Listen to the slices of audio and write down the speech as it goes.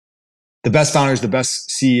the best founders, the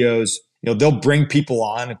best CEOs, they'll bring people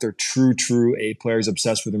on if they're true A players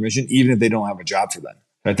obsessed with their mission, even if they don't have a job for them.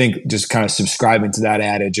 I think just kind of subscribing to that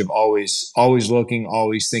adage of always looking,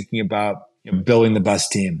 always thinking about building the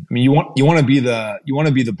best team. I mean, you want to be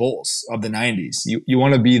the Bulls of the '90s. You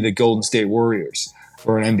want to be the Golden State Warriors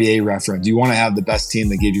for an NBA reference. You want to have the best team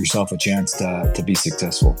that gives yourself a chance to be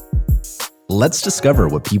successful. Let's discover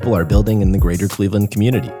what people are building in the greater Cleveland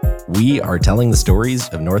community. We are telling the stories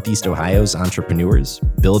of Northeast Ohio's entrepreneurs,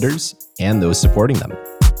 builders, and those supporting them.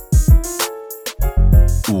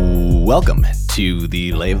 Welcome to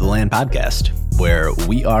the Lay of the Land podcast, where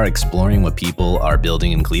we are exploring what people are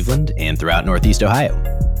building in Cleveland and throughout Northeast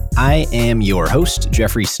Ohio. I am your host,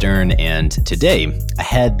 Jeffrey Stern, and today I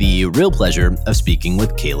had the real pleasure of speaking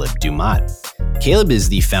with Kaleb Dumot. Kaleb is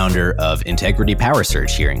the founder of Integrity Power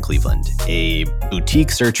Search here in Cleveland, a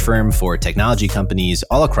boutique search firm for technology companies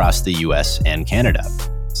all across the US and Canada.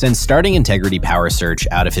 Since starting Integrity Power Search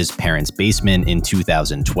out of his parents' basement in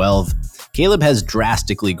 2012, Kaleb has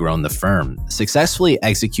drastically grown the firm, successfully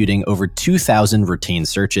executing over 2,000 retained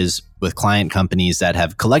searches with client companies that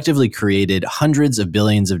have collectively created hundreds of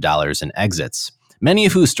billions of dollars in exits, many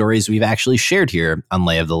of whose stories we've actually shared here on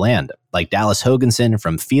Lay of the Land, like Dallas Hoganson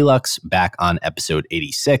from Felux back on episode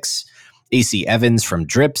 86, AC Evans from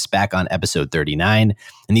Drips back on episode 39,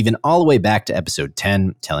 and even all the way back to episode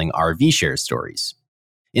 10, telling RV share stories.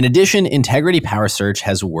 In addition, Integrity Power Search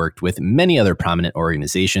has worked with many other prominent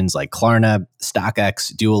organizations like Klarna,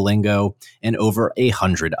 StockX, Duolingo, and over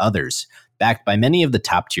 100 others, backed by many of the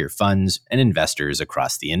top-tier funds and investors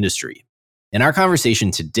across the industry. In our conversation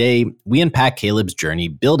today, we unpack Kaleb's journey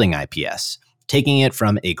building IPS, taking it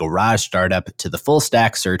from a garage startup to the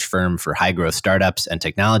full-stack search firm for high-growth startups and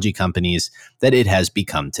technology companies that it has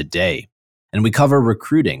become today. And we cover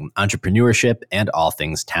recruiting, entrepreneurship, and all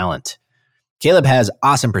things talent. Kaleb has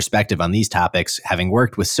awesome perspective on these topics, having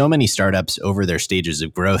worked with so many startups over their stages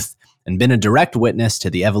of growth and been a direct witness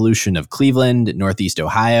to the evolution of Cleveland, Northeast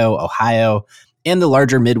Ohio, and the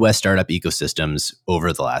larger Midwest startup ecosystems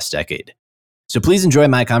over the last decade. So please enjoy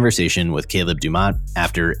my conversation with Kaleb Dumot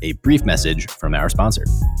after a brief message from our sponsor.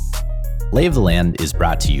 Lay of the Land is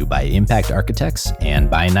brought to you by Impact Architects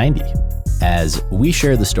and by 90. As we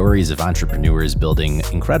share the stories of entrepreneurs building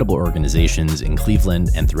incredible organizations in Cleveland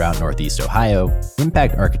and throughout Northeast Ohio,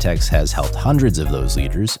 Impact Architects has helped hundreds of those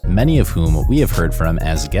leaders, many of whom we have heard from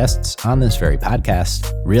as guests on this very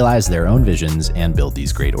podcast, realize their own visions and build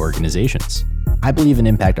these great organizations. I believe in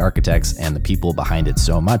Impact Architects and the people behind it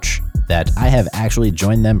so much that I have actually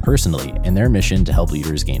joined them personally in their mission to help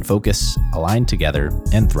leaders gain focus, align together,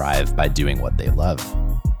 and thrive by doing what they love.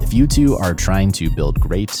 If you too are trying to build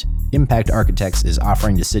great, Impact Architects is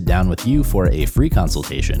offering to sit down with you for a free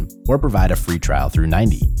consultation or provide a free trial through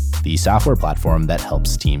 90, the software platform that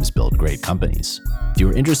helps teams build great companies. If you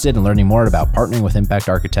are interested in learning more about partnering with Impact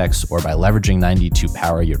Architects or by leveraging 90 to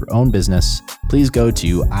power your own business, please go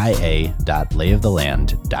to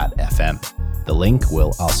ia.layoftheland.fm. The link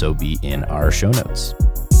will also be in our show notes.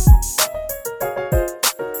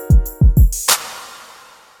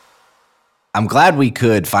 I'm glad we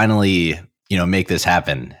could finally, make this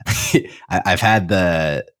happen. I've had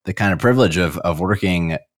the kind of privilege of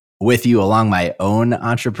working with you along my own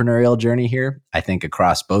entrepreneurial journey here. I think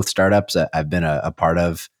across both startups that I've been a part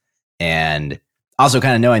of, and also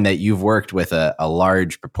kind of knowing that you've worked with a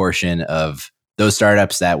large proportion of those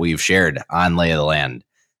startups that we've shared on Lay of the Land.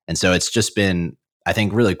 And so it's just been, I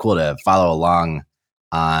think, really cool to follow along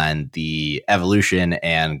on the evolution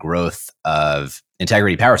and growth of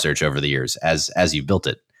Integrity Power Search over the years as you've built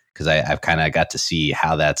it, because I've kind of got to see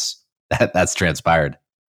how that's transpired.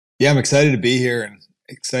 Yeah, I'm excited to be here and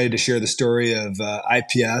excited to share the story of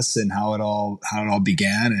IPS and how it all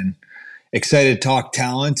began, and excited to talk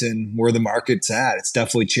talent and where the market's at. It's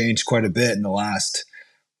definitely changed quite a bit in the last,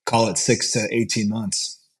 call it 6 to 18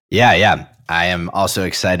 months. Yeah. I am also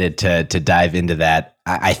excited to dive into that.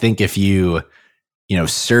 I think if you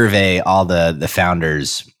survey all the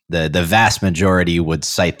founders, the vast majority would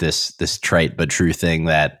cite this trite but true thing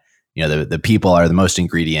that the people are the most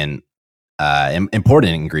important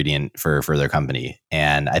ingredient for their company.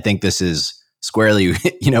 And I think this is squarely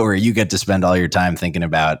where you get to spend all your time thinking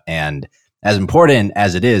about, and as important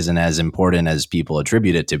as it is and as important as people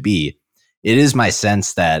attribute it to be, it is my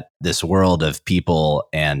sense that this world of people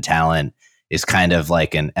and talent is kind of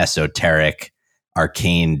like an esoteric,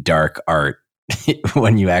 arcane, dark art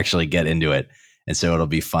when you actually get into it. And so it'll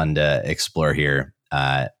be fun to explore here.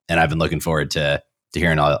 And I've been looking forward to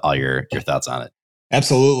hearing all your thoughts on it.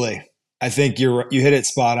 Absolutely. I think you hit it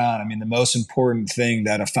spot on. I mean, the most important thing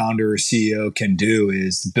that a founder or CEO can do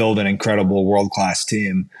is build an incredible world-class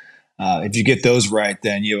team. If you get those right,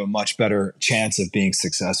 then you have a much better chance of being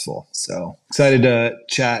successful. So excited to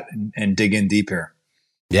chat and dig in deep here.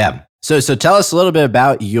 Yeah. So tell us a little bit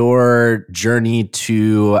about your journey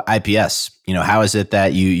to IPS. How is it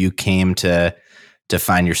that you came to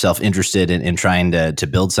find yourself interested in trying to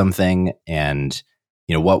build something, and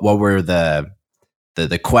what were the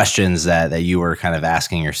questions that you were kind of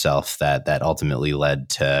asking yourself that ultimately led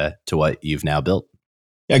to what you've now built?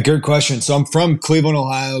 Yeah, good question. So I'm from Cleveland,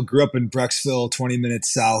 Ohio, grew up in Brecksville, 20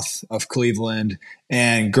 minutes south of Cleveland.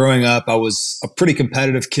 And growing up, I was a pretty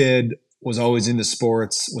competitive kid, was always into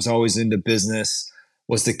sports, was always into business,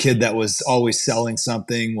 was the kid that was always selling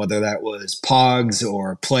something, whether that was pogs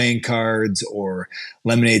or playing cards or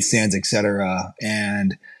lemonade stands, etc.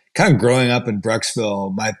 And kind of growing up in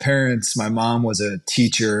Brecksville, my mom was a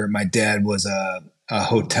teacher, my dad was a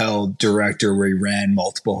hotel director where he ran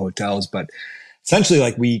multiple hotels, but essentially,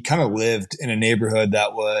 like, we kind of lived in a neighborhood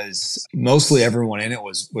that was mostly everyone in it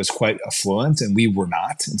was quite affluent, and we were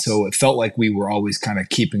not. And so it felt like we were always kind of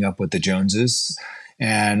keeping up with the Joneses.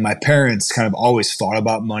 And my parents kind of always thought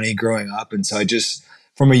about money growing up. And so I just,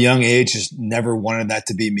 from a young age, just never wanted that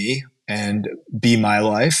to be me and be my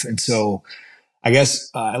life. And so I guess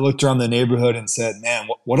I looked around the neighborhood and said, man,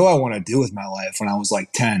 what do I want to do with my life when I was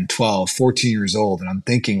like 10, 12, 14 years old? And I'm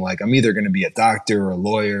thinking, like, I'm either going to be a doctor or a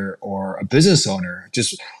lawyer or a business owner.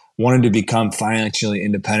 Just wanted to become financially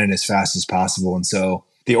independent as fast as possible. And so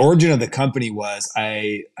the origin of the company was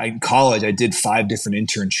in college, I did 5 different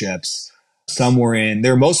internships.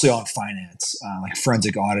 They're mostly on finance, like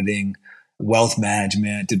forensic auditing, wealth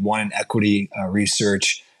management, did one in equity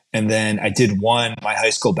research. And then I did one, my high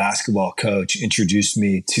school basketball coach introduced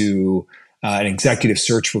me to an executive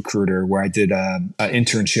search recruiter where I did an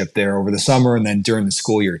internship there over the summer and then during the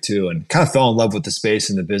school year too, and kind of fell in love with the space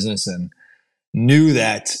and the business and knew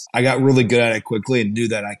that I got really good at it quickly and knew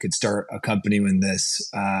that I could start a company in this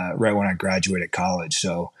right when I graduated college.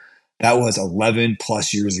 So that was 11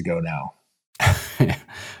 plus years ago now.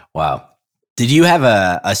 Wow. Did you have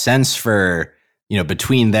a sense for,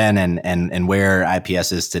 between then and where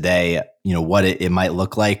IPS is today, what it might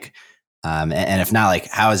look like? And if not, like,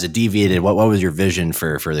 how has it deviated? What was your vision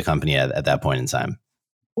for the company at that point in time?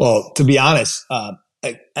 Well, to be honest, I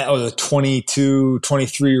was a 22,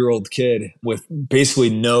 23-year-old kid with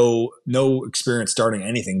basically no experience starting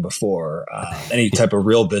anything before, any type of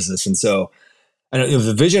real business. And so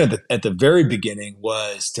the vision at the very beginning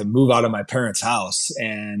was to move out of my parents' house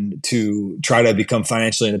and to try to become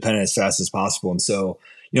financially independent as fast as possible. And so,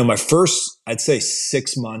 my first, I'd say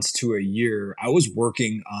 6 months to a year, I was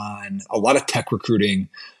working on a lot of tech recruiting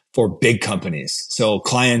for big companies. So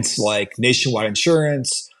clients like Nationwide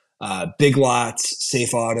Insurance, Big Lots,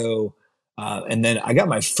 Safe Auto. And then I got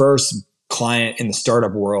my first client in the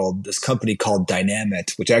startup world, this company called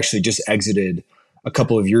Dynamit, which actually just exited a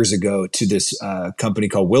couple of years ago to this company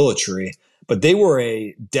called WillowTree. But they were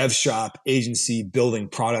a dev shop agency building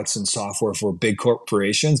products and software for big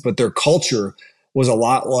corporations, but their culture was a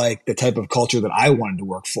lot like the type of culture that I wanted to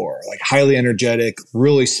work for, like highly energetic,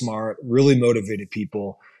 really smart, really motivated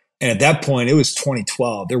people. And at that point, it was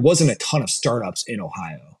 2012. There wasn't a ton of startups in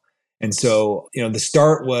Ohio. And so, the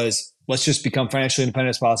start was, let's just become financially independent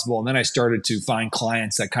as possible. And then I started to find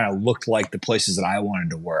clients that kind of looked like the places that I wanted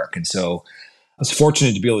to work. And so I was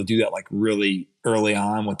fortunate to be able to do that like really early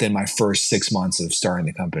on within my first 6 months of starting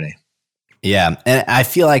the company. Yeah. And I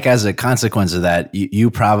feel like as a consequence of that,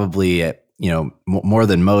 you probably, more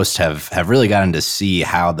than most have really gotten to see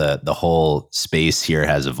how the whole space here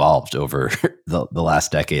has evolved over the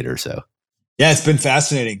last decade or so. Yeah, it's been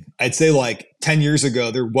fascinating. I'd say like 10 years ago,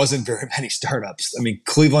 there wasn't very many startups. I mean,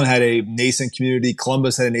 Cleveland had a nascent community.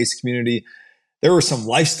 Columbus had a nascent community. There were some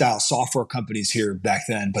lifestyle software companies here back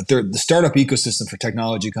then, but the startup ecosystem for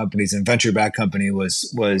technology companies and venture-backed company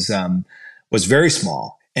was very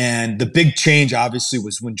small. And the big change, obviously,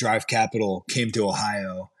 was when Drive Capital came to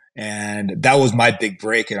Ohio, and that was my big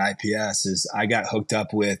break at IPS. Is I got hooked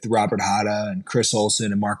up with Robert Hatta and Chris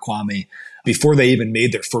Olson and Mark Kwame before they even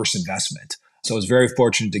made their first investment. So I was very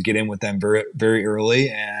fortunate to get in with them very, very early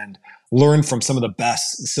and learn from some of the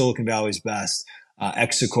best, Silicon Valley's best.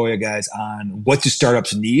 Ex-Sequoia guys on what do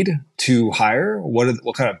startups need to hire?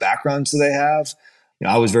 What kind of backgrounds do they have?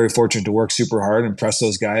 I was very fortunate to work super hard and impress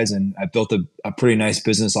those guys, and I built a pretty nice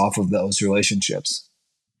business off of those relationships.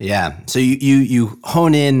 Yeah. So you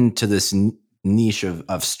hone in to this niche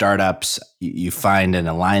of startups. You find an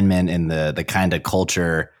alignment in the kind of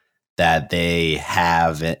culture that they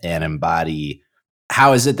have and embody.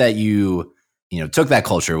 How is it that you took that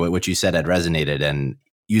culture, which you said had resonated, and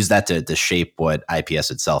use that to shape what IPS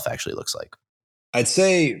itself actually looks like? I'd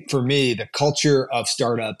say for me, the culture of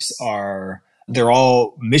startups they're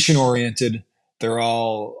all mission oriented. They're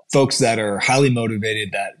all folks that are highly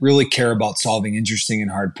motivated, that really care about solving interesting and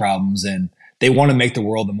hard problems, and they want to make the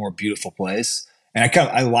world a more beautiful place. And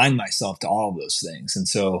I align myself to all of those things. And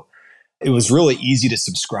so it was really easy to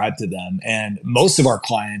subscribe to them. And most of our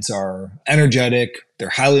clients are energetic, they're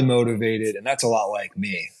highly motivated, and that's a lot like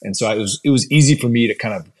me. And so it was easy for me to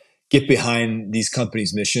kind of get behind these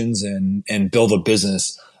companies' missions and build a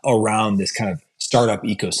business around this kind of startup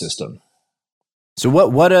ecosystem. So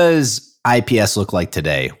what does IPS look like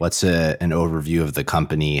today? What's an overview of the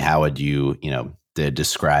company? How would you,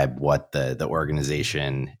 describe what the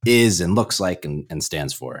organization is and looks like and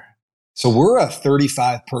stands for? So we're a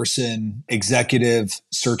 35-person executive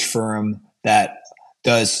search firm that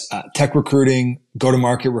does tech recruiting,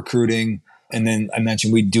 go-to-market recruiting, and then I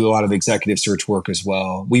mentioned we do a lot of executive search work as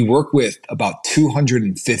well. We work with about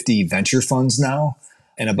 250 venture funds now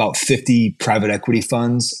and about 50 private equity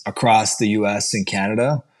funds across the US and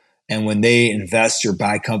Canada. And when they invest or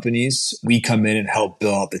buy companies, we come in and help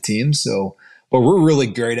build out the team. So what we're really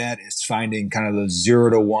great at is finding kind of those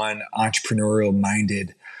 0 to 1 entrepreneurial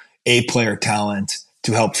minded A-player talent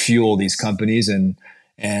to help fuel these companies.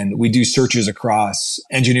 And we do searches across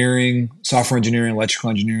engineering, software engineering,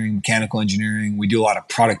 electrical engineering, mechanical engineering. We do a lot of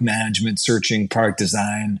product management searching, product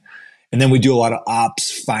design. And then we do a lot of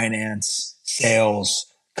ops, finance, sales,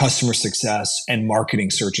 customer success, and marketing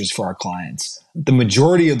searches for our clients. The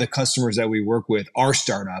majority of the customers that we work with are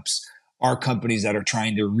startups, are companies that are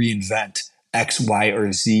trying to reinvent X, Y,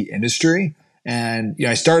 or Z industry. And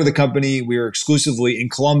I started the company. We were exclusively in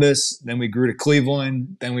Columbus. Then we grew to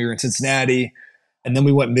Cleveland. Then we were in Cincinnati. And then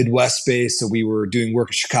we went Midwest based. So we were doing work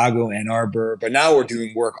in Chicago, Ann Arbor. But now we're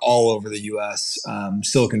doing work all over the U.S.,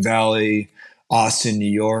 Silicon Valley, Austin,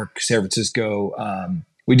 New York, San Francisco.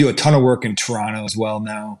 We do a ton of work in Toronto as well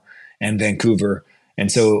now and Vancouver.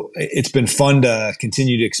 And so it's been fun to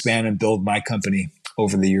continue to expand and build my company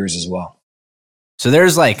over the years as well. So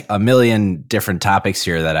there's like a million different topics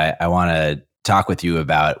here that I want to talk with you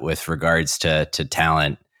about with regards to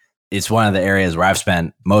talent. It's one of the areas where I've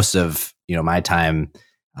spent most of my time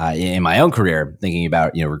in my own career thinking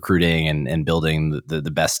about recruiting and building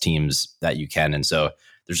the best teams that you can. And so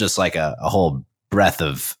there's just like a whole breadth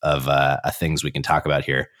of things we can talk about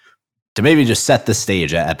here. To maybe just set the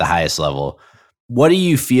stage at the highest level, what do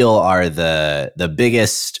you feel are the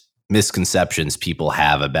biggest misconceptions people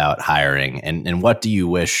have about hiring, and what do you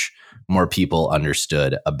wish more people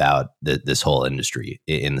understood about this whole industry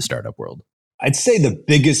in the startup world? I'd say the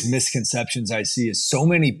biggest misconceptions I see is so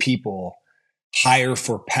many people hire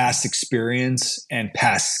for past experience and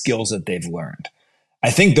past skills that they've learned.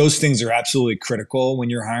 I think those things are absolutely critical when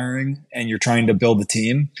you're hiring and you're trying to build a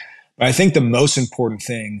team. But I think the most important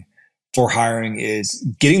thing for hiring is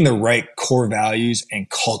getting the right core values and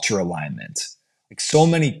culture alignment. Like, so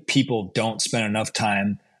many people don't spend enough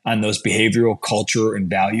time on those behavioral, culture, and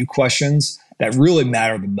value questions that really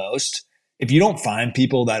matter the most. If you don't find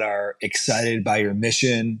people that are excited by your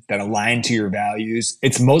mission, that align to your values,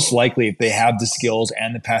 it's most likely, if they have the skills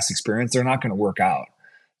and the past experience, they're not going to work out.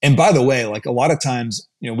 And by the way, like, a lot of times,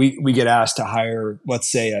 we get asked to hire,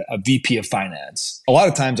 let's say, a VP of finance. A lot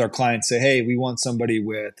of times our clients say, hey, we want somebody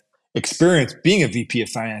with experience being a VP of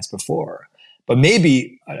finance before. But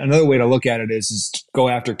maybe another way to look at it is to go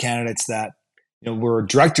after candidates that were a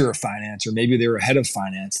director of finance, or maybe they were a head of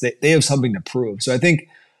finance. They have something to prove. So I think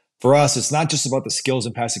for us, it's not just about the skills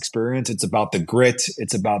and past experience. It's about the grit.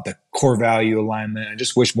 It's about the core value alignment. I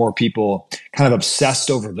just wish more people kind of obsessed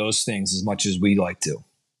over those things as much as we like to.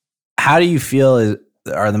 How do you feel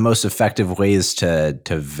are the most effective ways to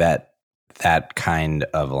vet that kind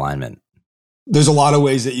of alignment? There's a lot of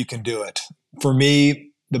ways that you can do it. For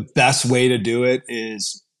me, the best way to do it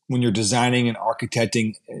is when you're designing and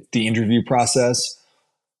architecting the interview process.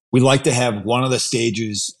 We like to have one of the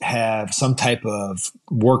stages have some type of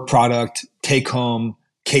work product, take home,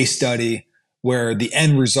 case study, where the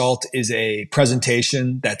end result is a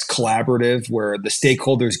presentation that's collaborative, where the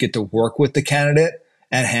stakeholders get to work with the candidate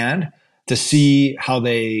at hand to see how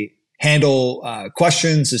they handle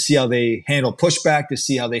questions, to see how they handle pushback, to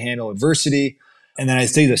see how they handle adversity. And then I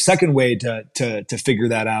say the second way to figure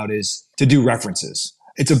that out is to do references.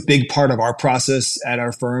 It's a big part of our process at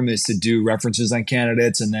our firm is to do references on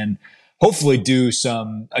candidates, and then hopefully do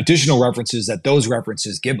some additional references that those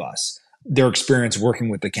references give us their experience working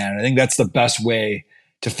with the candidate. I think that's the best way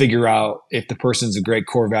to figure out if the person's a great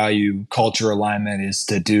core value culture alignment, is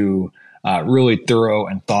to do really thorough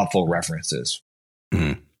and thoughtful references.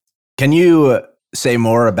 Mm-hmm. Can you say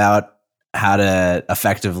more about how to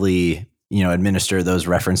effectively administer those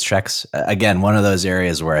reference checks? Again, one of those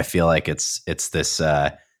areas where I feel like it's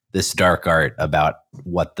this dark art about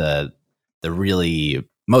what the really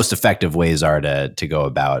most effective ways are to go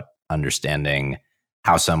about understanding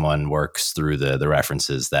how someone works through the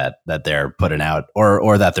references that they're putting out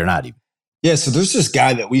or that they're not even. Yeah, so there's this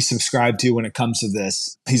guy that we subscribe to when it comes to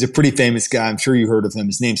this. He's a pretty famous guy. I'm sure you heard of him.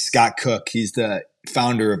 His name's Scott Cook. He's the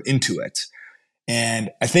founder of Intuit. And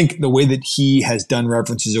I think the way that he has done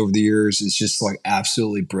references over the years is just like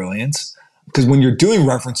absolutely brilliant. Because when you're doing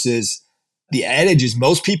references, the adage is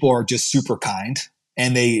most people are just super kind.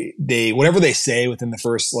 And they whatever they say within the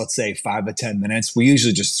first, let's say, 5 to 10 minutes, we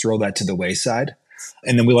usually just throw that to the wayside.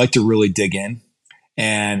 And then we like to really dig in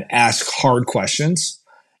and ask hard questions.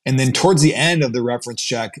 And then towards the end of the reference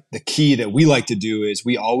check, the key that we like to do is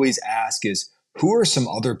we always ask is, who are some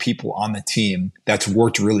other people on the team that's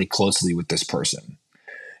worked really closely with this person?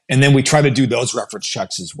 And then we try to do those reference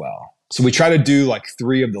checks as well. So we try to do like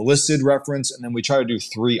 3 of the listed reference, and then we try to do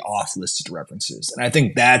 3 off-listed references. And I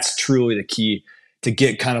think that's truly the key to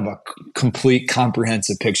get kind of a complete,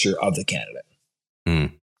 comprehensive picture of the candidate.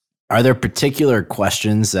 Mm. Are there particular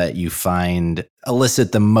questions that you find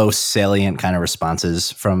elicit the most salient kind of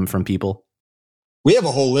responses from people? We have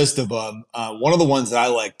a whole list of them. One of the ones that I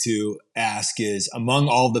like to ask is, among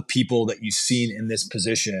all the people that you've seen in this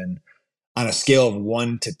position, on a scale of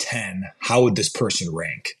 1 to 10, how would this person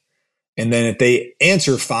rank? And then if they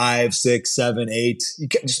answer 5, 6, 7, 8, you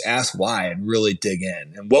can just ask why and really dig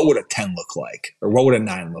in. And what would a 10 look like? Or what would a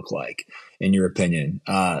 9 look like, in your opinion?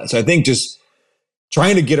 So I think just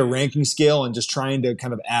trying to get a ranking scale and just trying to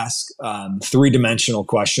kind of ask 3-dimensional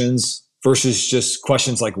questions versus just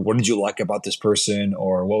questions like, what did you like about this person?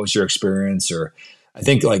 Or what was your experience? Or I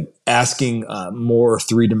think like asking more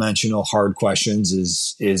 3-dimensional hard questions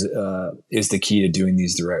is the key to doing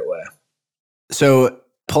these the right way. So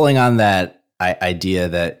pulling on that idea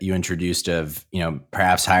that you introduced of,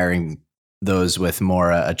 perhaps hiring those with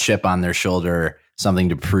more a chip on their shoulder, something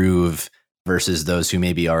to prove, versus those who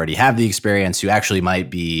maybe already have the experience, who actually might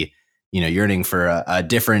be, yearning for a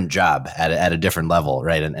different job at a different level,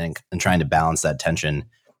 right? And trying to balance that tension.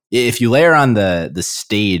 If you layer on the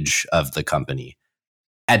stage of the company,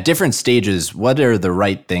 at different stages, what are the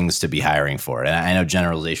right things to be hiring for? And I know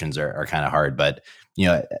generalizations are kind of hard, but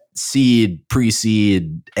seed,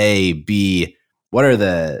 pre-seed, A, B, what are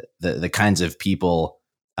the kinds of people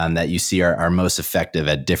that you see are most effective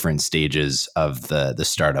at different stages of the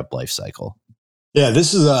startup life cycle? Yeah,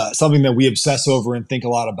 this is something that we obsess over and think a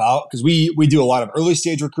lot about, because we do a lot of early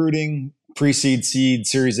stage recruiting, pre-seed, seed,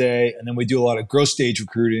 Series A, and then we do a lot of growth stage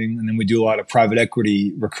recruiting, and then we do a lot of private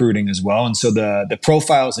equity recruiting as well. And so the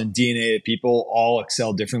profiles and DNA of people all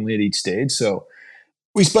excel differently at each stage. So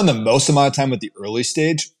we spend the most amount of time at the early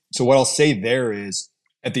stage. So what I'll say there is,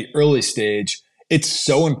 at the early stage, it's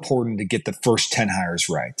so important to get the first 10 hires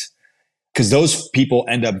right, because those people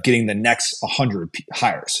end up getting the next 100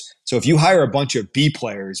 hires. So if you hire a bunch of B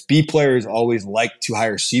players always like to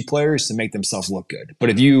hire C players to make themselves look good. But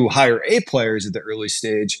if you hire A players at the early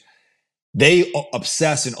stage, they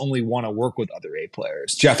obsess and only want to work with other A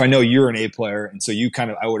players. Jeff, I know you're an A player, and so you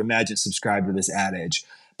kind of, I would imagine, subscribe to this adage.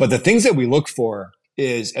 But the things that we look for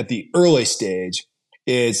is at the early stage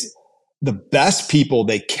is the best people.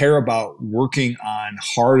 They care about working on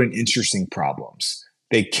hard and interesting problems.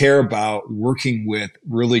 They care about working with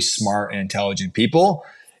really smart and intelligent people.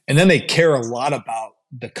 And then they care a lot about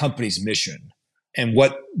the company's mission and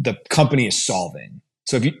what the company is solving.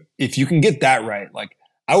 So if you can get that right, like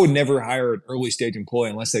I would never hire an early stage employee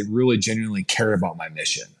unless they really genuinely care about my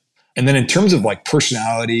mission. And then in terms of like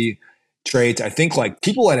personality traits, I think like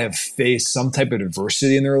people that have faced some type of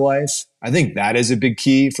adversity in their life, I think that is a big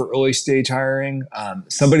key for early stage hiring.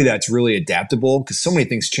 Somebody that's really adaptable, because so many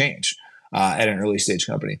things change at an early stage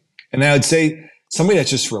company. And then I would say somebody that's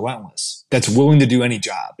just relentless, that's willing to do any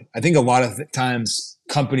job. I think a lot of times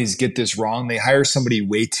companies get this wrong. They hire somebody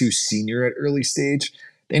way too senior at early stage.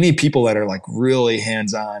 They need people that are like really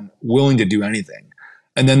hands-on, willing to do anything.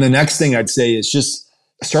 And then the next thing I'd say is just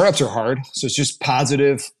startups are hard. So it's just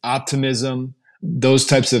positive optimism, those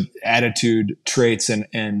types of attitude traits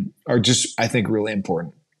and are just, I think, really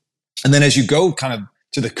important. And then as you go kind of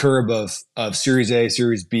to the curb of Series A,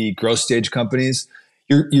 Series B, growth stage companies,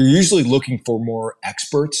 you're usually looking for more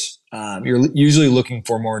experts. You're usually looking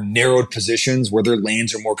for more narrowed positions where their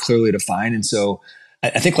lanes are more clearly defined. And so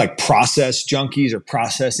I think like process junkies or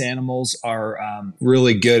process animals are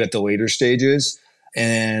really good at the later stages.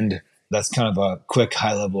 And that's kind of a quick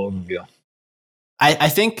high level overview. I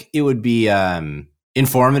think it would be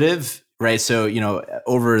informative, right? So,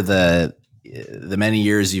 over the the many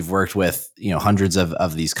years you've worked with, hundreds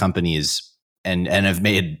of these companies and have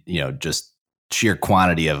made, just sheer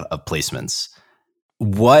quantity of placements.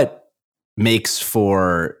 What makes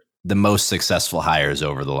for the most successful hires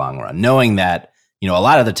over the long run? Knowing that, a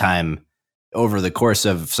lot of the time over the course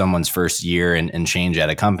of someone's first year and change at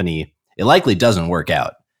a company, it likely doesn't work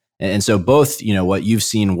out. And so both, what you've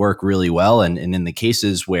seen work really well and in the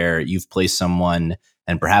cases where you've placed someone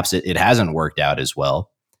and perhaps it hasn't worked out as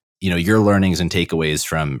well, your learnings and takeaways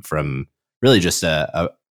from really just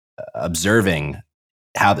observing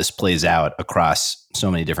how this plays out across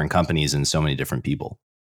so many different companies and so many different people.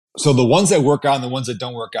 So the ones that work out and the ones that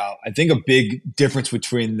don't work out, I think a big difference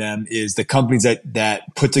between them is the companies that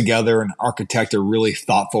put together and architect a really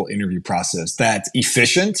thoughtful interview process that's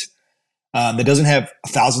efficient, that doesn't have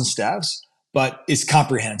 1,000 steps, but is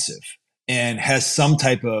comprehensive and has some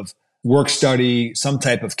type of work study, some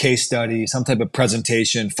type of case study, some type of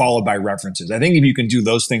presentation followed by references. I think if you can do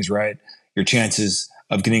those things right, your chances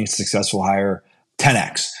of getting a successful hire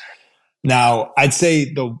 10x. Now, I'd say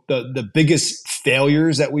the biggest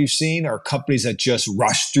failures that we've seen are companies that just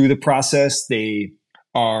rush through the process. They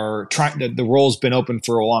are trying, the role's been open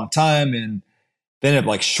for a long time and they end up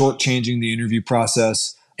like shortchanging the interview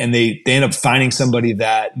process. And they end up finding somebody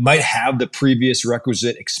that might have the previous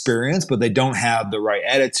requisite experience, but they don't have the right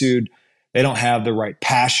attitude. They don't have the right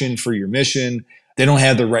passion for your mission. They don't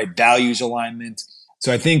have the right values alignment.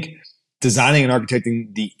 So I think designing and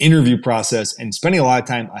architecting the interview process and spending a lot of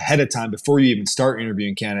time ahead of time before you even start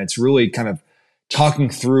interviewing candidates, really kind of talking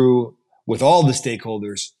through with all the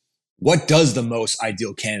stakeholders, what does the most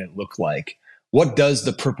ideal candidate look like? What does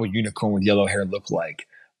the purple unicorn with yellow hair look like?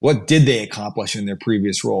 What did they accomplish in their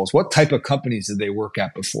previous roles? What type of companies did they work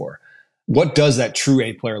at before? What does that true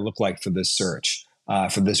A player look like for this search,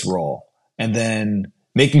 for this role? And then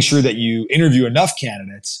making sure that you interview enough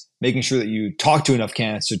candidates, making sure that you talk to enough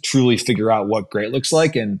candidates to truly figure out what great looks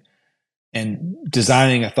like, and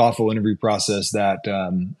designing a thoughtful interview process that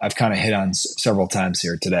I've kind of hit on several times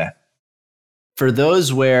here today. For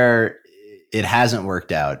those where it hasn't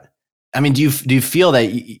worked out, I mean, do you feel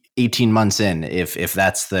that 18 months in, if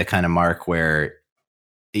that's the kind of mark where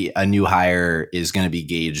a new hire is going to be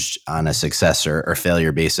gauged on a success or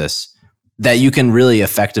failure basis, that you can really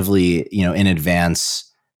effectively, in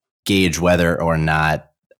advance gauge whether or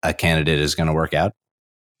not a candidate is going to work out?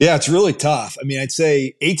 Yeah, it's really tough. I mean, I'd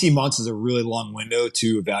say 18 months is a really long window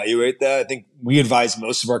to evaluate that. I think we advise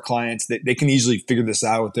most of our clients that they can easily figure this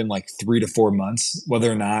out within like 3 to 4 months,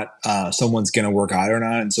 whether or not someone's going to work out or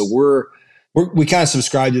not. And so we kind of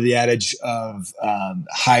subscribe to the adage of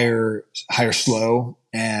hire slow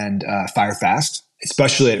and fire fast,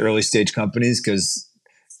 especially at early stage companies, because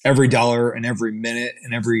every dollar and every minute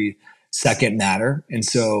and every second matter. And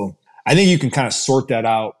so I think you can kind of sort that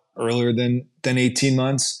out earlier than 18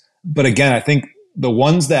 months. But again, I think the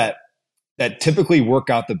ones that typically work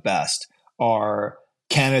out the best are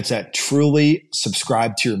candidates that truly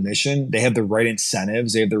subscribe to your mission. They have the right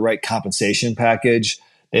incentives. They have the right compensation package.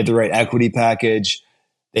 They have the right equity package.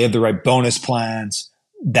 They have the right bonus plans.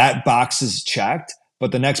 That box is checked.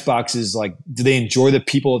 But the next box is like, do they enjoy the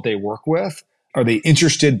people that they work with? Are they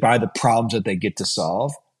interested by the problems that they get to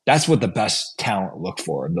solve? That's what the best talent look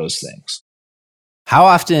for in those things. How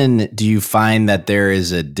often do you find that there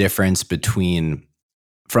is a difference between,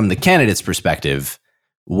 from the candidate's perspective,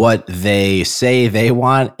 what they say they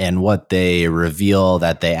want and what they reveal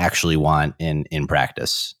that they actually want in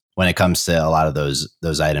practice when it comes to a lot of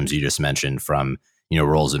those items you just mentioned, from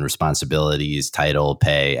roles and responsibilities, title,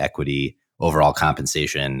 pay, equity, overall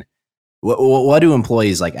compensation? What do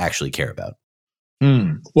employees like actually care about?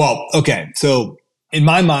 Well, okay. So in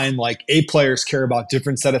my mind, like A players care about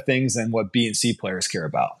different set of things than what B and C players care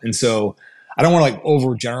about. And so I don't want to like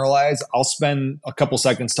overgeneralize. I'll spend a couple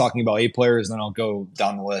seconds talking about A players and then I'll go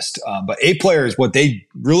down the list. But A players, what they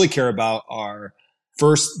really care about are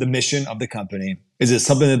first the mission of the company. Is it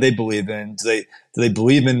something that they believe in? Do they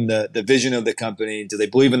believe in the vision of the company? Do they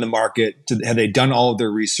believe in the market? Have they done all of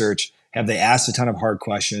their research? Have they asked a ton of hard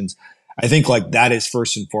questions? I think like that is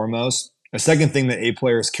first and foremost. A second thing that A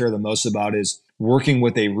players care the most about is working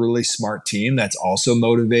with a really smart team that's also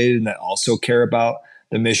motivated and that also care about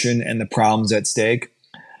the mission and the problems at stake.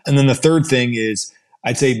 And then the third thing is,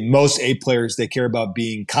 I'd say most A players, they care about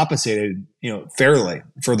being compensated, fairly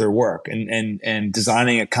for their work and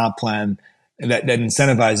designing a comp plan that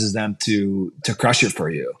incentivizes them to crush it for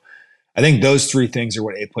you. I think those three things are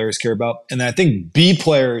what A players care about. And then I think B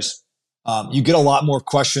players, you get a lot more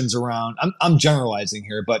questions around. I'm generalizing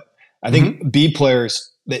here, but I think B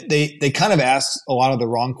players, they kind of ask a lot of the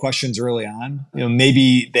wrong questions early on.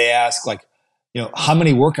 Maybe they ask like, how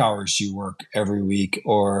many work hours do you work every week,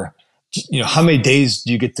 or how many days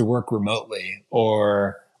do you get to work remotely,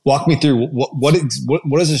 or walk me through what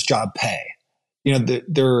does this job pay?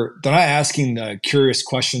 They're not asking the curious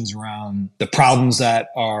questions around the problems that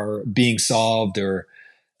are being solved, or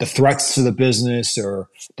the threats to the business, or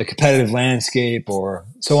the competitive landscape, or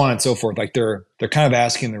so on and so forth. Like they're kind of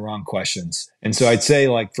asking the wrong questions. And so I'd say,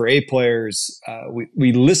 like, for A players,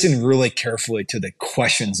 we listen really carefully to the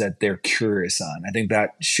questions that they're curious on. I think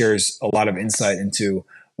that shares a lot of insight into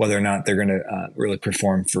whether or not they're going to really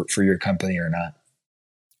perform for your company or not.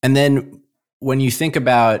 And then when you think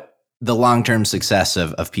about the long-term success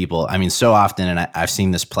of people, I mean, so often, and I've seen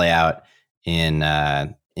this play out in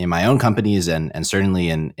my own companies, and certainly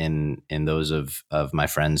in those of my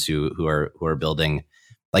friends who are building,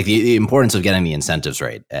 like the importance of getting the incentives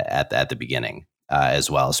right at the beginning as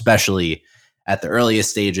well, especially at the earliest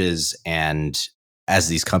stages and as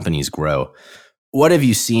these companies grow. What have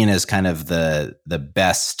you seen as kind of the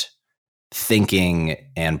best thinking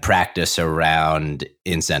and practice around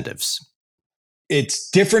incentives? It's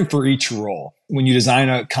different for each role. When you design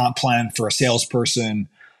a comp plan for a salesperson,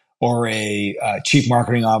 or a chief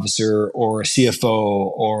marketing officer, or a CFO,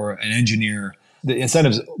 or an engineer, the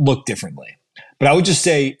incentives look differently. But I would just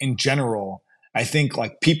say, in general, I think,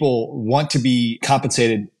 like, people want to be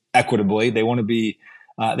compensated equitably. They want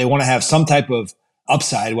to have some type of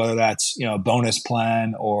upside, whether that's a bonus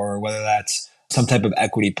plan, or whether that's some type of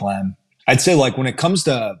equity plan. I'd say, like, when it comes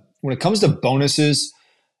to bonuses,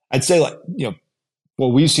 I'd say, like,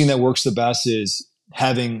 what we've seen that works the best is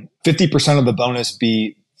having 50% of the bonus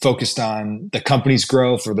be focused on the company's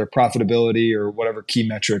growth or their profitability or whatever key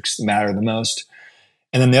metrics matter the most.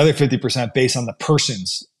 And then the other 50% based on the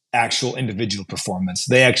person's actual individual performance.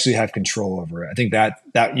 They actually have control over it. I think that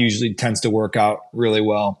usually tends to work out really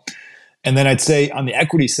well. And then I'd say on the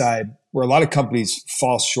equity side, where a lot of companies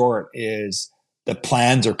fall short is the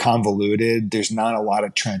plans are convoluted. There's not a lot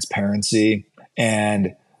of transparency.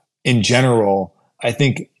 And in general, I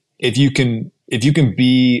think if you can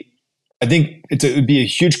be, I think it would be a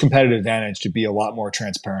huge competitive advantage to be a lot more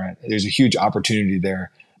transparent. There's a huge opportunity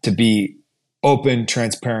there to be open,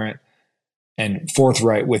 transparent, and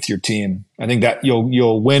forthright with your team. I think that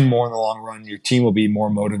you'll win more in the long run. Your team will be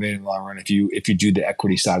more motivated in the long run if you do the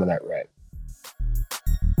equity side of that right.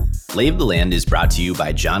 Lay of the Land is brought to you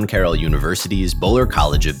by John Carroll University's Boler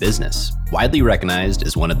College of Business, widely recognized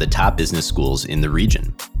as one of the top business schools in the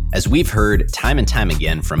region. As we've heard time and time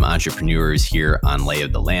again from entrepreneurs here on Lay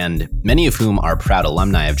of the Land, many of whom are proud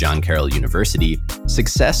alumni of John Carroll University,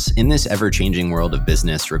 success in this ever-changing world of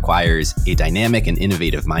business requires a dynamic and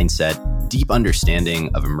innovative mindset, deep understanding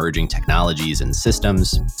of emerging technologies and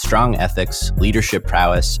systems, strong ethics, leadership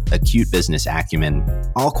prowess, acute business acumen,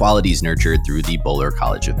 all qualities nurtured through the Boler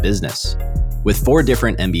College of Business. With 4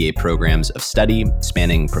 different MBA programs of study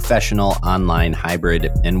spanning professional, online,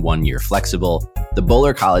 hybrid, and 1-year flexible, the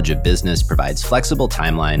Boler College of Business provides flexible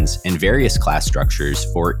timelines and various class structures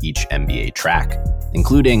for each MBA track,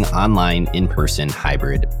 including online, in-person,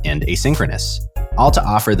 hybrid, and asynchronous, all to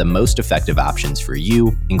offer the most effective options for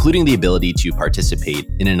you, including the ability to participate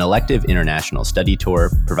in an elective international study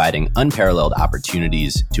tour, providing unparalleled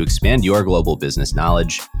opportunities to expand your global business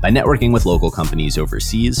knowledge by networking with local companies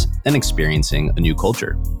overseas and experiencing a new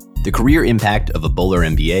culture. The career impact of a Boler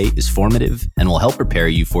MBA is formative and will help prepare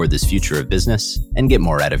you for this future of business and get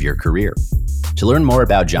more out of your career. To learn more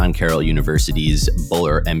about John Carroll University's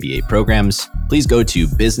Boler MBA programs, please go to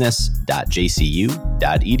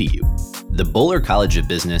business.jcu.edu. The Boler College of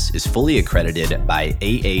Business is fully accredited by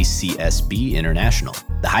AACSB International,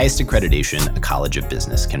 the highest accreditation a college of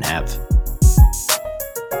business can have.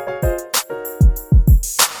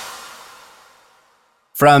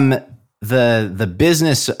 From the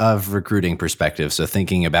business of recruiting perspective, so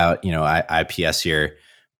thinking about, IPS here,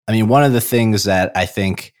 I mean, one of the things that I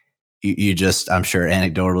think you just, I'm sure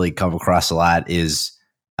anecdotally come across a lot is,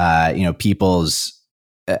 people's,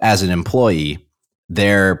 as an employee,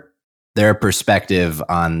 their perspective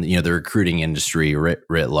on, the recruiting industry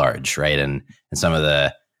writ large, right? And some of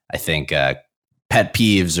the, I think, pet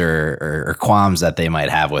peeves or qualms that they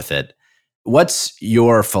might have with it. What's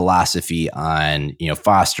your philosophy on,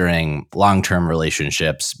 fostering long-term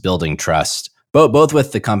relationships, building trust, both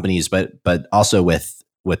with the companies, but also with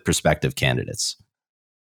prospective candidates?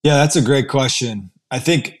 Yeah, that's a great question. I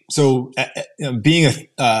think so. Being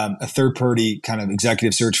a third-party kind of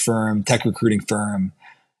executive search firm, tech recruiting firm,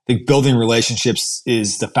 I think building relationships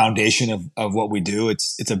is the foundation of what we do.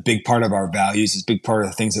 It's a big part of our values. It's a big part of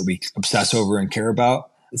the things that we obsess over and care about.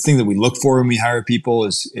 The thing that we look for when we hire people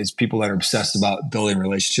is people that are obsessed about building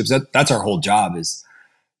relationships. That's our whole job, is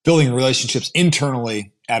building relationships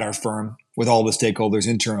internally at our firm with all the stakeholders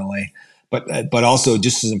internally, but also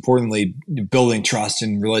just as importantly, building trust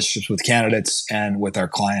and relationships with candidates and with our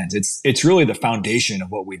clients. It's really the foundation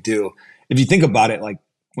of what we do. If you think about it, like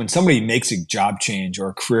when somebody makes a job change or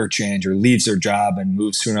a career change or leaves their job and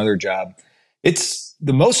moves to another job, it's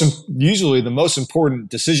usually the most important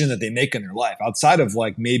decision that they make in their life, outside of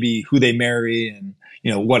like maybe who they marry and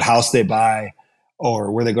what house they buy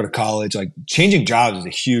or where they go to college. Like changing jobs is a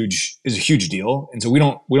huge deal, and so we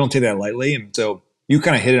don't take that lightly. And so you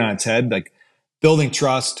kind of hit it on its head. Like building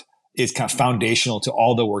trust is kind of foundational to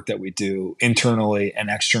all the work that we do internally and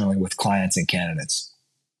externally with clients and candidates.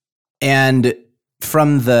 And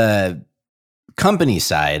from the company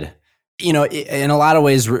side, in a lot of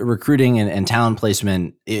ways, recruiting and talent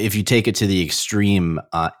placement, if you take it to the extreme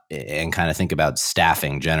and kind of think about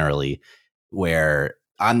staffing generally, where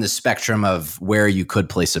on the spectrum of where you could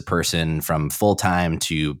place a person from full-time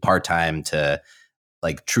to part-time to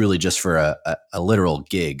like truly just for a literal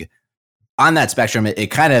gig, on that spectrum,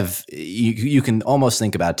 it kind of, you can almost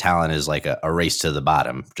think about talent as like a race to the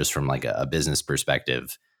bottom, just from like a business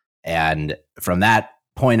perspective. And from that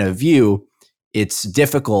point of view, it's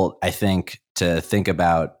difficult, I think, to think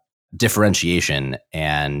about differentiation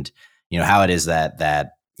and, how it is that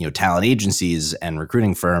talent agencies and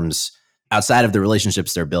recruiting firms, outside of the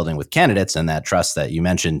relationships they're building with candidates and that trust that you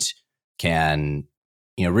mentioned, can,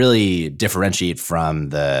 really differentiate from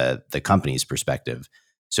the company's perspective.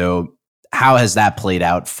 So how has that played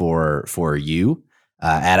out for you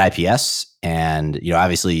at IPS? And,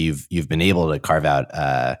 obviously you've been able to carve out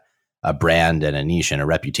a brand and a niche and a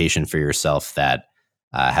reputation for yourself that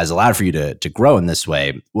has allowed for you to grow in this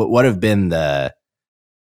way. What have been the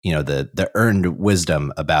earned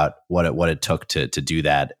wisdom about what it took to do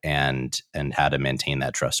that and how to maintain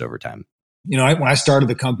that trust over time? When I started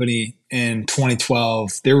the company in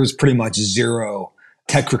 2012, there was pretty much zero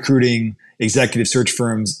tech recruiting executive search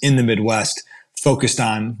firms in the Midwest focused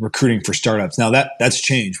on recruiting for startups. Now that's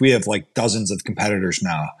changed. We have like dozens of competitors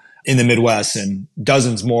now in the Midwest and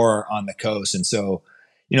dozens more on the coast. And so,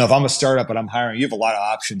 if I'm a startup and I'm hiring, you have a lot of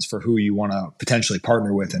options for who you want to potentially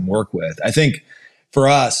partner with and work with. I think for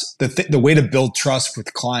us, the way to build trust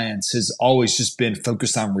with clients has always just been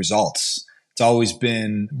focused on results. It's always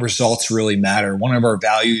been results really matter. One of our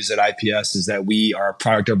values at IPS is that we are a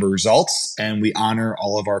product of our results and we honor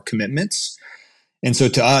all of our commitments. And so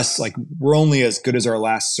to us, like we're only as good as our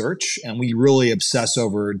last search, and we really obsess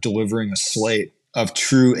over delivering a slate of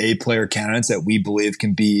true A-player candidates that we believe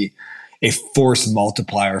can be a force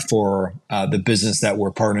multiplier for the business that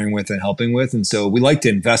we're partnering with and helping with. And so we like to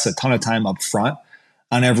invest a ton of time up front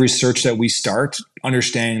on every search that we start,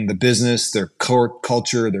 understanding the business, their core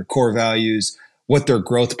culture, their core values, what their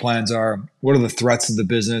growth plans are, what are the threats of the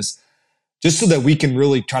business, just so that we can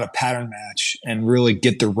really try to pattern match and really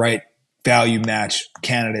get the right value match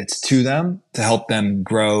candidates to them to help them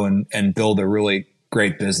grow and build a really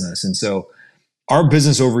great business. And so our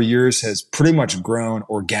business over years has pretty much grown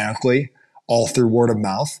organically, all through word of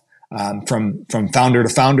mouth, from founder to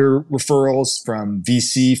founder referrals, from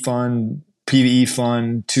VC fund, PE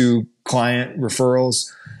fund to client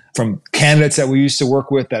referrals, from candidates that we used to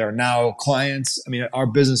work with that are now clients. I mean, our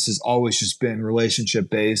business has always just been relationship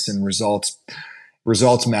based, and results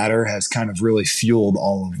matter has kind of really fueled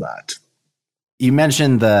all of that. You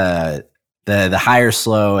mentioned the hire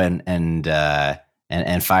slow and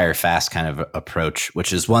fire fast kind of approach,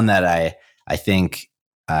 which is one that I think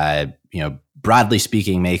broadly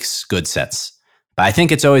speaking makes good sense. But I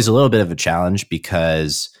think it's always a little bit of a challenge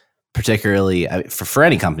because, particularly for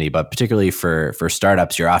any company, but particularly for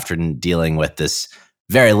startups, you're often dealing with this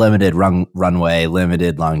very limited runway,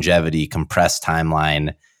 limited longevity, compressed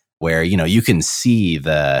timeline, where you can see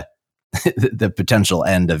the potential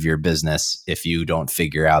end of your business if you don't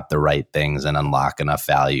figure out the right things and unlock enough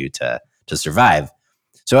value to survive.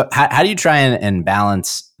 So how do you try and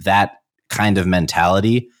balance that kind of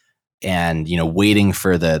mentality and waiting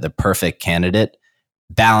for the perfect candidate,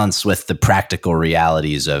 balance with the practical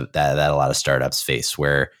realities of that a lot of startups face,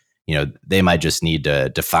 where they might just need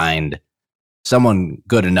to find someone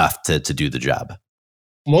good enough to do the job?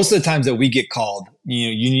 Most of the times that we get called,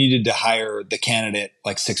 you needed to hire the candidate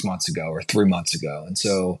like 6 months ago or 3 months ago. And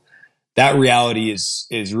so that reality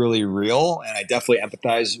is really real. And I definitely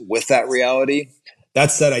empathize with that reality.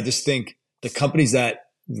 That said, I just think the companies that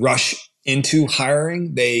rush into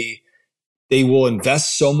hiring, they will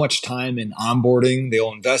invest so much time in onboarding.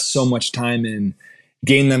 They'll invest so much time in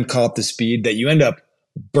getting them caught up to speed that you end up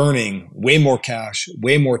burning way more cash,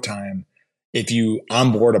 way more time if you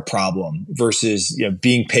onboard a problem versus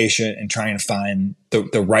being patient and trying to find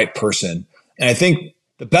the right person. And I think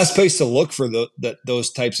the best place to look for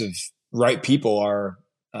those types of right people are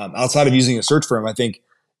outside of using a search firm, I think,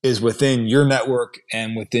 is within your network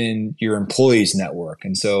and within your employees' network.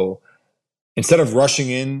 And so instead of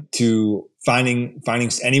rushing in to finding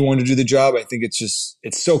anyone to do the job, I think it's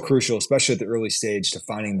so crucial, especially at the early stage, to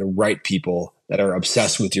finding the right people that are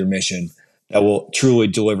obsessed with your mission that will truly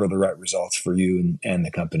deliver the right results for you and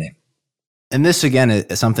the company. And this, again,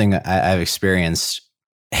 is something I've experienced.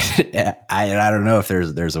 I don't know if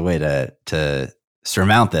there's a way to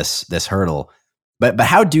surmount this hurdle, but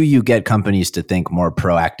how do you get companies to think more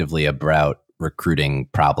proactively about recruiting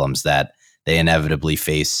problems that they inevitably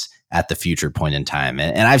face at the future point in time?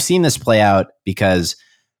 And I've seen this play out because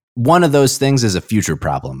one of those things is a future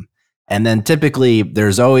problem. And then typically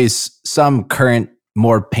there's always some current,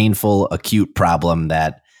 more painful, acute problem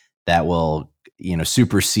that will,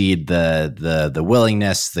 supersede the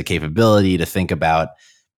willingness, the capability to think about,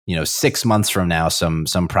 6 months from now, some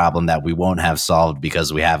problem that we won't have solved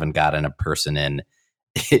because we haven't gotten a person in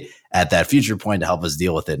at that future point to help us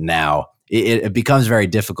deal with it now. It becomes very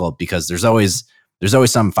difficult because there's always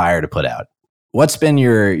some fire to put out. What's been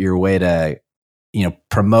your way to,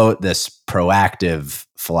 promote this proactive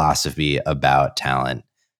philosophy about talent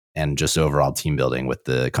and just overall team building with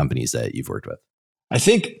the companies that you've worked with? I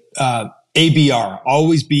think ABR,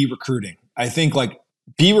 always be recruiting. I think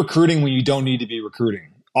be recruiting when you don't need to be recruiting.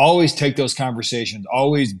 Always take those conversations.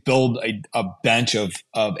 Always build a bench of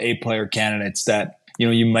A-player candidates that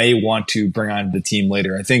you may want to bring onto the team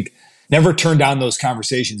later. I think never turn down those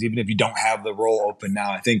conversations, even if you don't have the role open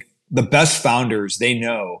now. I think the best founders, they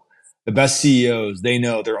know, the best CEOs, they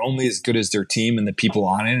know they're only as good as their team and the people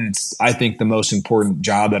on it. And it's, I think, the most important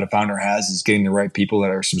job that a founder has is getting the right people that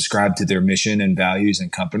are subscribed to their mission and values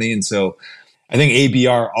and company. And so I think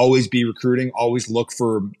ABR, always be recruiting, always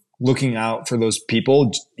looking out for those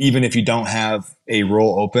people, even if you don't have a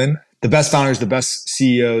role open. The best founders, the best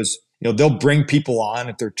CEOs, they'll bring people on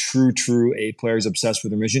if they're true A players obsessed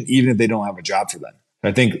with their mission, even if they don't have a job for them.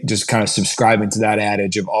 I think just kind of subscribing to that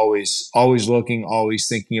adage of always looking, always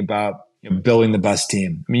thinking about building the best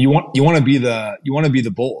team. I mean, you want to be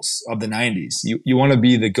the Bulls of the 90s. You want to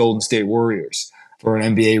be the Golden State Warriors for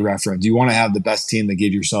an NBA reference. You want to have the best team that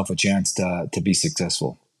gives yourself a chance to be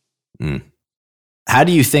successful. Mm. How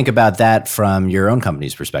do you think about that from your own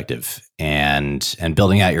company's perspective and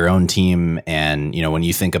building out your own team? And, when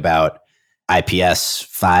you think about IPS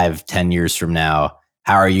 5-10 years from now,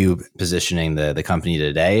 how are you positioning the company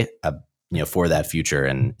today, for that future?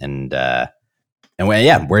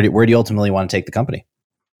 Where do you ultimately want to take the company?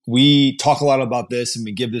 We talk a lot about this and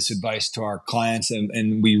we give this advice to our clients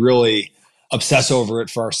and we really obsess over it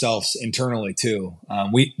for ourselves internally too.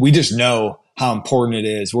 We just know how important it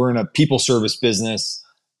is. We're in a people service business.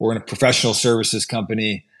 We're in a professional services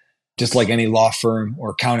company, just like any law firm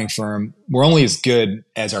or accounting firm. We're only as good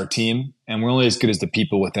as our team and we're only as good as the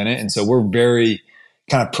people within it. And so we're very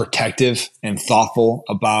kind of protective and thoughtful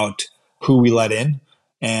about who we let in.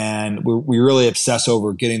 And we really obsess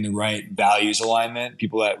over getting the right values alignment,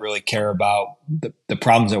 people that really care about the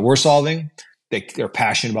problems that we're solving. They're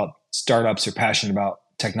passionate about startups, they're passionate about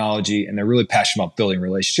technology, and they're really passionate about building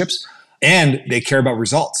relationships. And they care about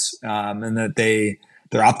results and that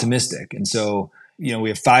they're optimistic. And so, we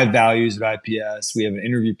have 5 values at IPS. We have an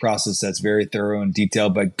interview process that's very thorough and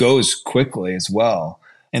detailed, but goes quickly as well.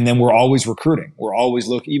 And then we're always recruiting. We're always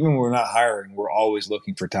looking, even when we're not hiring, we're always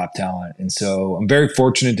looking for top talent. And so I'm very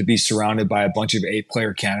fortunate to be surrounded by a bunch of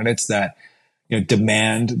A-player candidates that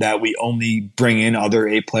demand that we only bring in other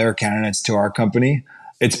A-player candidates to our company.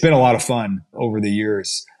 It's been a lot of fun over the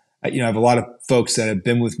years. I have a lot of folks that have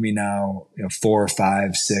been with me now, 4,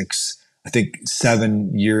 5, 6, I think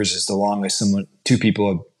 7 years is the longest. 2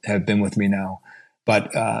 people have been with me now.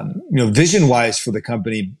 But, vision-wise for the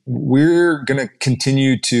company, we're going to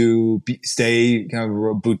continue to stay kind of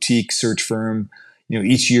a boutique search firm.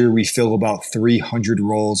 Each year we fill about 300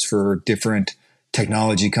 roles for different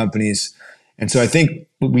technology companies. And so I think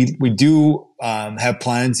we do have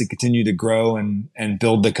plans to continue to grow and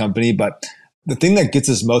build the company. But the thing that gets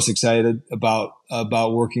us most excited about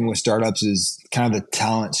working with startups is kind of the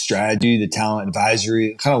talent strategy, the talent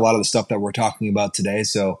advisory, kind of a lot of the stuff that we're talking about today.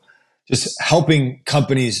 So just helping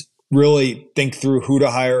companies really think through who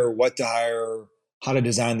to hire, what to hire, how to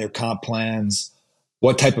design their comp plans,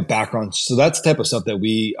 what type of background. So that's the type of stuff that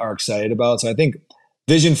we are excited about. So I think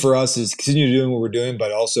vision for us is continue doing what we're doing,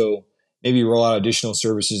 but also maybe roll out additional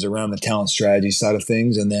services around the talent strategy side of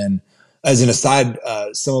things. And then as an aside,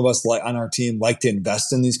 some of us on our team like to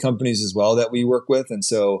invest in these companies as well that we work with. And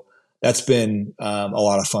so that's been a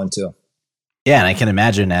lot of fun too. Yeah, and I can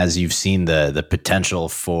imagine as you've seen the potential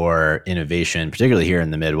for innovation, particularly here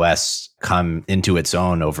in the Midwest, come into its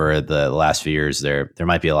own over the last few years, there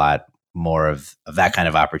might be a lot more of that kind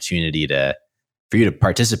of opportunity to for you to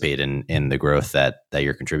participate in the growth that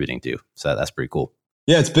you're contributing to. So that's pretty cool.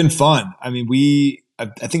 Yeah, it's been fun. I mean, I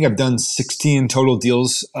think I've done 16 total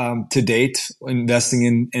deals to date,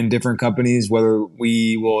 investing in different companies, whether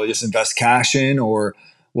we will just invest cash in or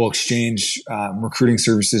we'll exchange recruiting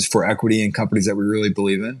services for equity in companies that we really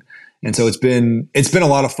believe in. And so it's been a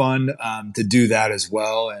lot of fun to do that as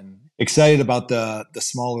well, and excited about the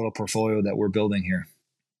small little portfolio that we're building here.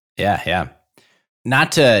 Yeah, yeah.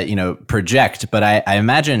 Not to project, but I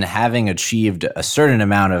imagine having achieved a certain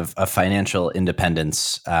amount of financial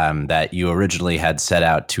independence that you originally had set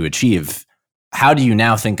out to achieve. How do you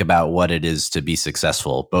now think about what it is to be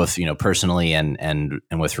successful, both personally and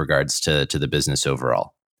with regards to the business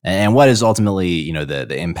overall? And what is ultimately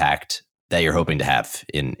the impact that you're hoping to have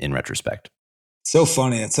in retrospect? So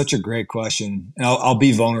funny. It's such a great question. And I'll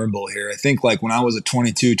be vulnerable here. I think like when I was a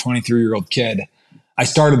 22, 23-year-old kid, I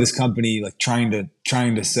started this company like trying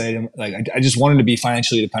to say like I just wanted to be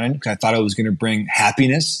financially independent because I thought it was going to bring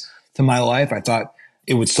happiness to my life. I thought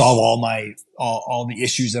it would solve all the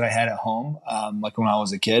issues that I had at home, like when I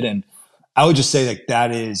was a kid. And I would just say like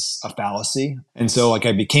that is a fallacy. And so like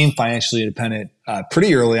I became financially independent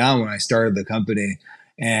pretty early on when I started the company.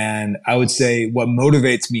 And I would say what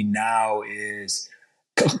motivates me now is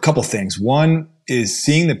a couple things. One is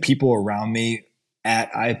seeing the people around me at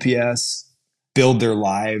IPS build their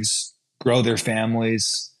lives, grow their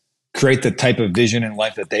families, create the type of vision in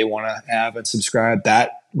life that they want to have and subscribe.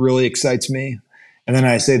 That really excites me. And then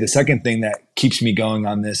I say the second thing that keeps me going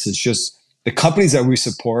on this is just the companies that we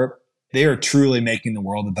support, they are truly making the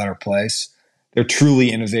world a better place. They're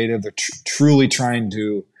truly innovative. They're truly trying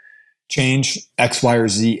to change X, Y, or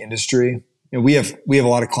Z industry. We have a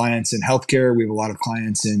lot of clients in healthcare. We have a lot of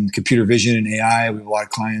clients in computer vision and AI. We have a lot of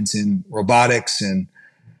clients in robotics, and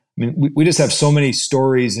I mean, we just have so many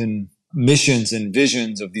stories and missions and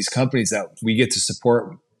visions of these companies that we get to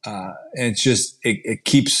support, and it's just it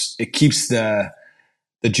keeps the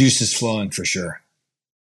juices flowing for sure.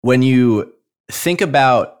 When you think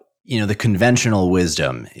about the conventional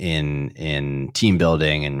wisdom in team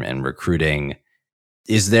building and recruiting,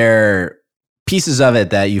 is there pieces of it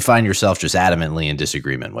that you find yourself just adamantly in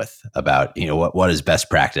disagreement with about what is best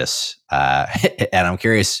practice? And I'm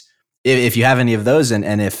curious if you have any of those,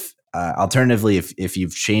 and if alternatively, if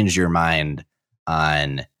you've changed your mind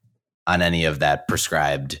on any of that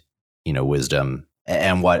prescribed wisdom,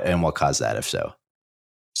 and what caused that, if so.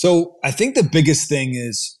 So I think the biggest thing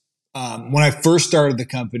is when I first started the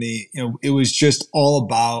company, it was just all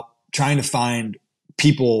about trying to find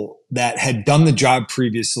people that had done the job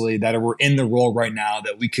previously, that were in the role right now,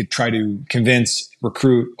 that we could try to convince,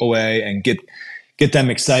 recruit away, and get them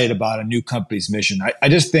excited about a new company's mission. I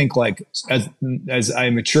just think like as I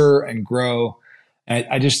mature and grow,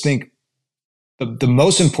 I just think the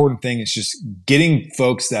most important thing is just getting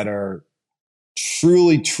folks that are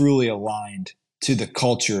truly aligned to the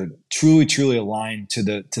culture, truly aligned to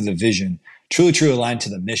the vision, truly aligned to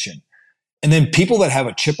the mission. And then people that have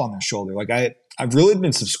a chip on their shoulder. Like I've really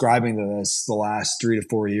been subscribing to this the last 3 to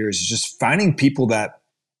 4 years, is just finding people that,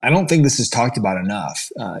 I don't think this is talked about enough.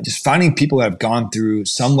 Just finding people that have gone through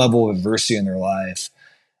some level of adversity in their life.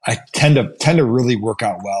 I tend to really work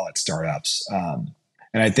out well at startups, and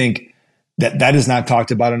I think that is not talked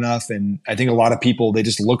about enough. And I think a lot of people, they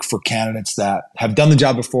just look for candidates that have done the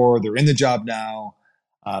job before, they're in the job now,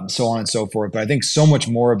 so on and so forth. But I think so much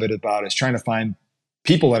more of it about is trying to find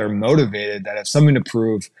people that are motivated, that have something to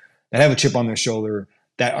prove, that have a chip on their shoulder,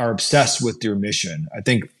 that are obsessed with their mission. I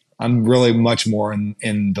think I'm really much more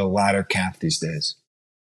in the latter camp these days.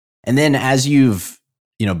 And then as you've,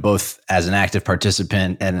 both as an active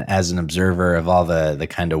participant and as an observer of all the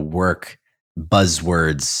kind of work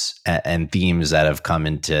buzzwords and themes that have come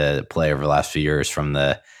into play over the last few years, from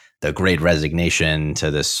the great resignation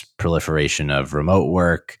to this proliferation of remote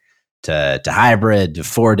work to hybrid to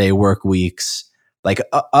 4-day work weeks, like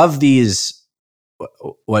of these,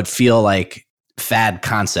 what feel like fad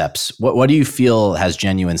concepts, what do you feel has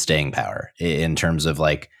genuine staying power in terms of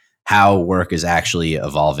like how work is actually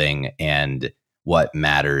evolving and what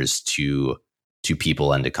matters to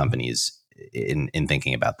people and to companies in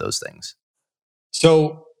thinking about those things?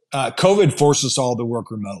 So COVID forced us all to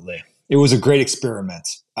work remotely. It was a great experiment.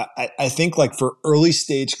 I think like for early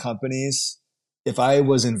stage companies, if I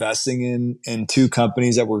was investing in two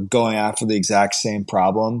companies that were going after the exact same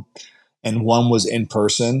problem, and one was in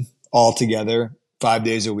person all together 5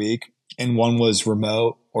 days a week, and one was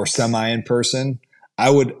remote or semi in person, I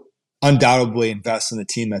would undoubtedly invest in the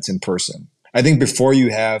team that's in person. I think before you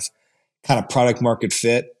have kind of product market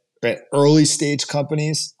fit, right, early stage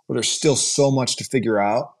companies where there's still so much to figure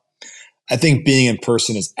out, I think being in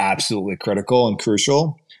person is absolutely critical and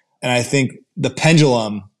crucial. And I think the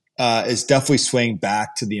pendulum is definitely swaying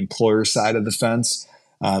back to the employer side of the fence.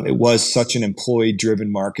 It was such an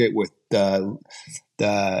employee-driven market with the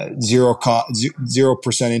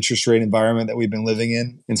 0% interest rate environment that we've been living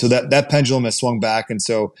in. And so that pendulum has swung back. And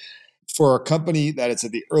so for a company that it's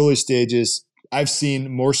at the early stages, I've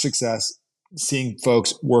seen more success seeing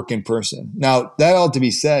folks work in person. Now, that all to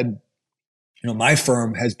be said, my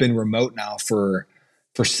firm has been remote now for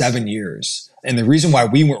 7 years. And the reason why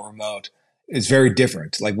we went remote is very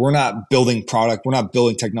different. Like, we're not building product, we're not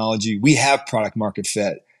building technology. We have product market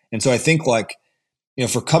fit. And so I think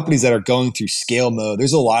for companies that are going through scale mode,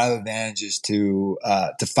 there's a lot of advantages to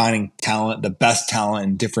finding talent, the best talent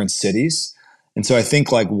in different cities. And so I think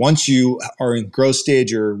once you are in growth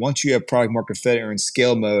stage or once you have product market fit or in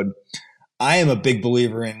scale mode, I am a big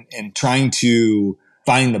believer in trying to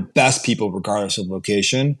find the best people regardless of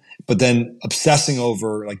location, but then obsessing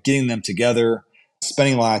over getting them together,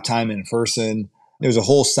 spending a lot of time in person. There's a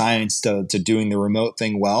whole science to doing the remote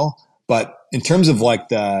thing well. But in terms of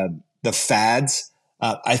the fads,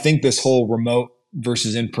 I think this whole remote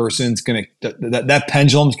versus in person is going to that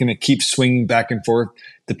pendulum is going to keep swinging back and forth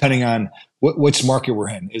depending on which market we're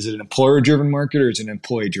in. Is it an employer-driven market or is it an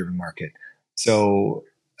employee-driven market? So,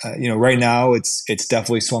 right now it's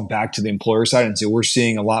definitely swung back to the employer side, and so we're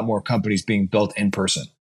seeing a lot more companies being built in person.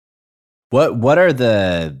 What are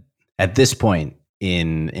at this point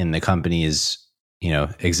in the company's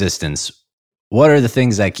existence? What are the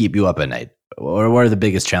things that keep you up at night, or what are the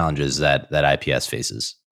biggest challenges that IPS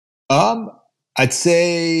faces? I'd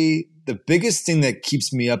say the biggest thing that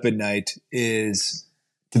keeps me up at night is,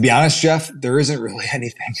 to be honest, Jeff, there isn't really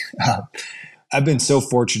anything. I've been so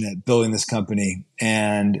fortunate building this company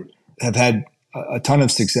and have had a ton of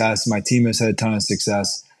success. My team has had a ton of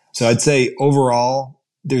success. So I'd say overall,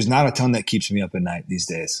 there's not a ton that keeps me up at night these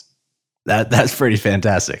days. That's pretty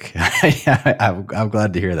fantastic. I'm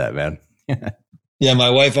glad to hear that, man. Yeah,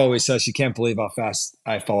 my wife always says she can't believe how fast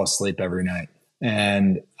I fall asleep every night.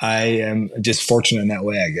 And I am just fortunate in that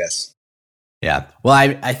way, I guess. Yeah. Well,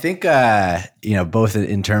 I think, both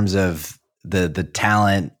in terms of the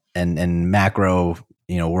talent and macro,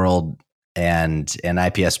 world and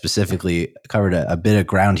IPS specifically covered a bit of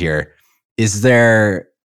ground here. Is there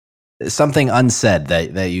something unsaid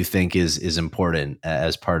that you think is important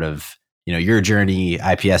as part of, your journey,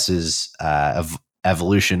 IPS's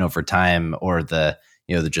evolution over time, or the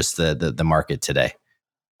market today?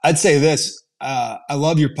 I'd say this. I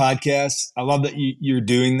love your podcast. I love that you're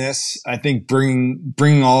doing this. I think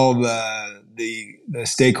bringing all the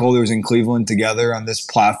stakeholders in Cleveland together on this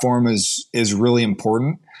platform is really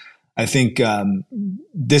important. I think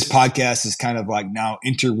this podcast is kind of now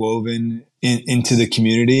interwoven into the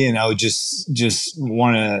community, and I would just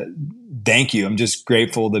want to thank you. I'm just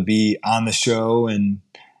grateful to be on the show and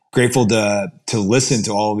grateful to listen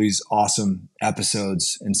to all of these awesome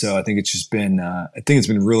episodes. And so I think it's just been,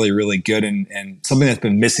 really, really good and something that's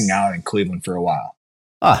been missing out in Cleveland for a while.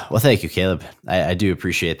 Oh, well, thank you, Kaleb. I do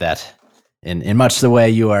appreciate that in much the way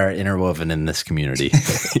you are interwoven in this community.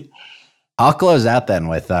 I'll close out then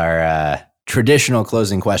with our traditional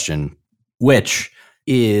closing question, which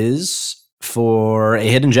is for a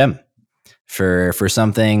hidden gem, for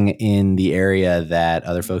something in the area that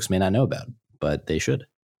other folks may not know about, but they should.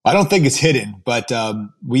 I don't think it's hidden, but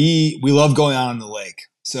we love going out on the lake.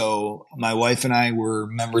 So my wife and I were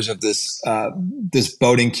members of this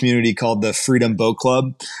boating community called the Freedom Boat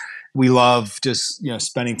Club. We love just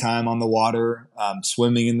spending time on the water,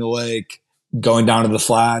 swimming in the lake, going down to the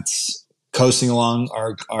flats, coasting along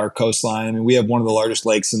our coastline. I mean, we have one of the largest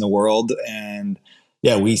lakes in the world, and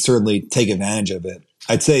yeah, we certainly take advantage of it.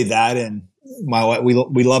 I'd say that, and my wife,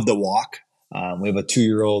 we love to walk. We have a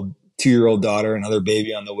two-year-old daughter, another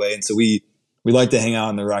baby on the way. And so we like to hang out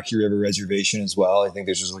on the Rocky River Reservation as well. I think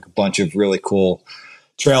there's just a bunch of really cool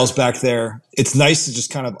trails back there. It's nice to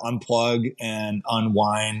just kind of unplug and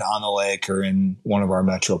unwind on the lake or in one of our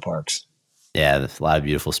metro parks. Yeah, there's a lot of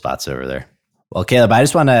beautiful spots over there. Well, Kaleb, I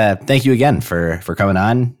just want to thank you again for coming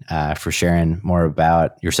on, for sharing more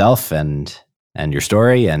about yourself and your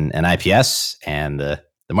story and IPS and the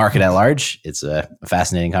market at large. It's a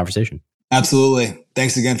fascinating conversation. Absolutely.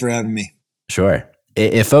 Thanks again for having me. Sure.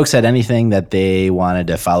 If folks had anything that they wanted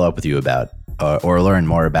to follow up with you about or learn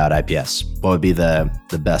more about IPS, what would be the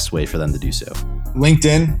best way for them to do so?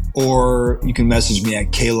 LinkedIn, or you can message me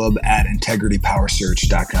at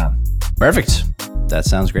Kaleb@integritypowersearch.com. Perfect. That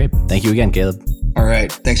sounds great. Thank you again, Kaleb. All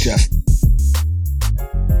right. Thanks, Jeff.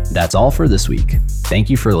 That's all for this week. Thank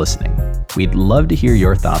you for listening. We'd love to hear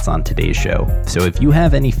your thoughts on today's show, so if you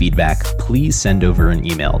have any feedback, please send over an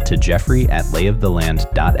email to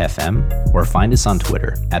jeffrey@layoftheland.fm or find us on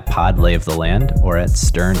Twitter @podlayoftheland or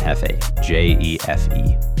 @sternhefe,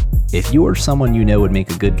 JEFE. If you or someone you know would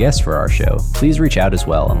make a good guest for our show, please reach out as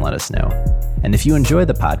well and let us know. And if you enjoy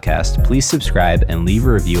the podcast, please subscribe and leave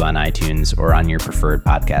a review on iTunes or on your preferred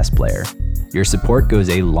podcast player. Your support goes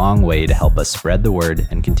a long way to help us spread the word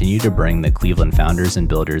and continue to bring the Cleveland founders and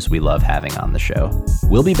builders we love having on the show.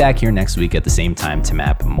 We'll be back here next week at the same time to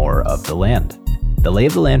map more of the land. The Lay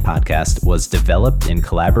of the Land podcast was developed in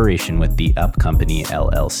collaboration with the Up Company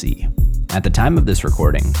LLC. At the time of this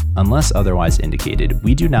recording, unless otherwise indicated,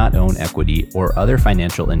 we do not own equity or other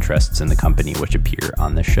financial interests in the company which appear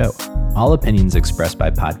on this show. All opinions expressed by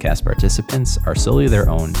podcast participants are solely their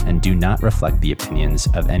own and do not reflect the opinions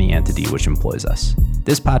of any entity which employs us.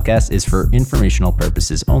 This podcast is for informational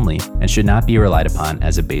purposes only and should not be relied upon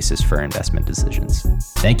as a basis for investment decisions.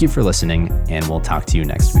 Thank you for listening, and we'll talk to you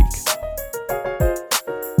next week.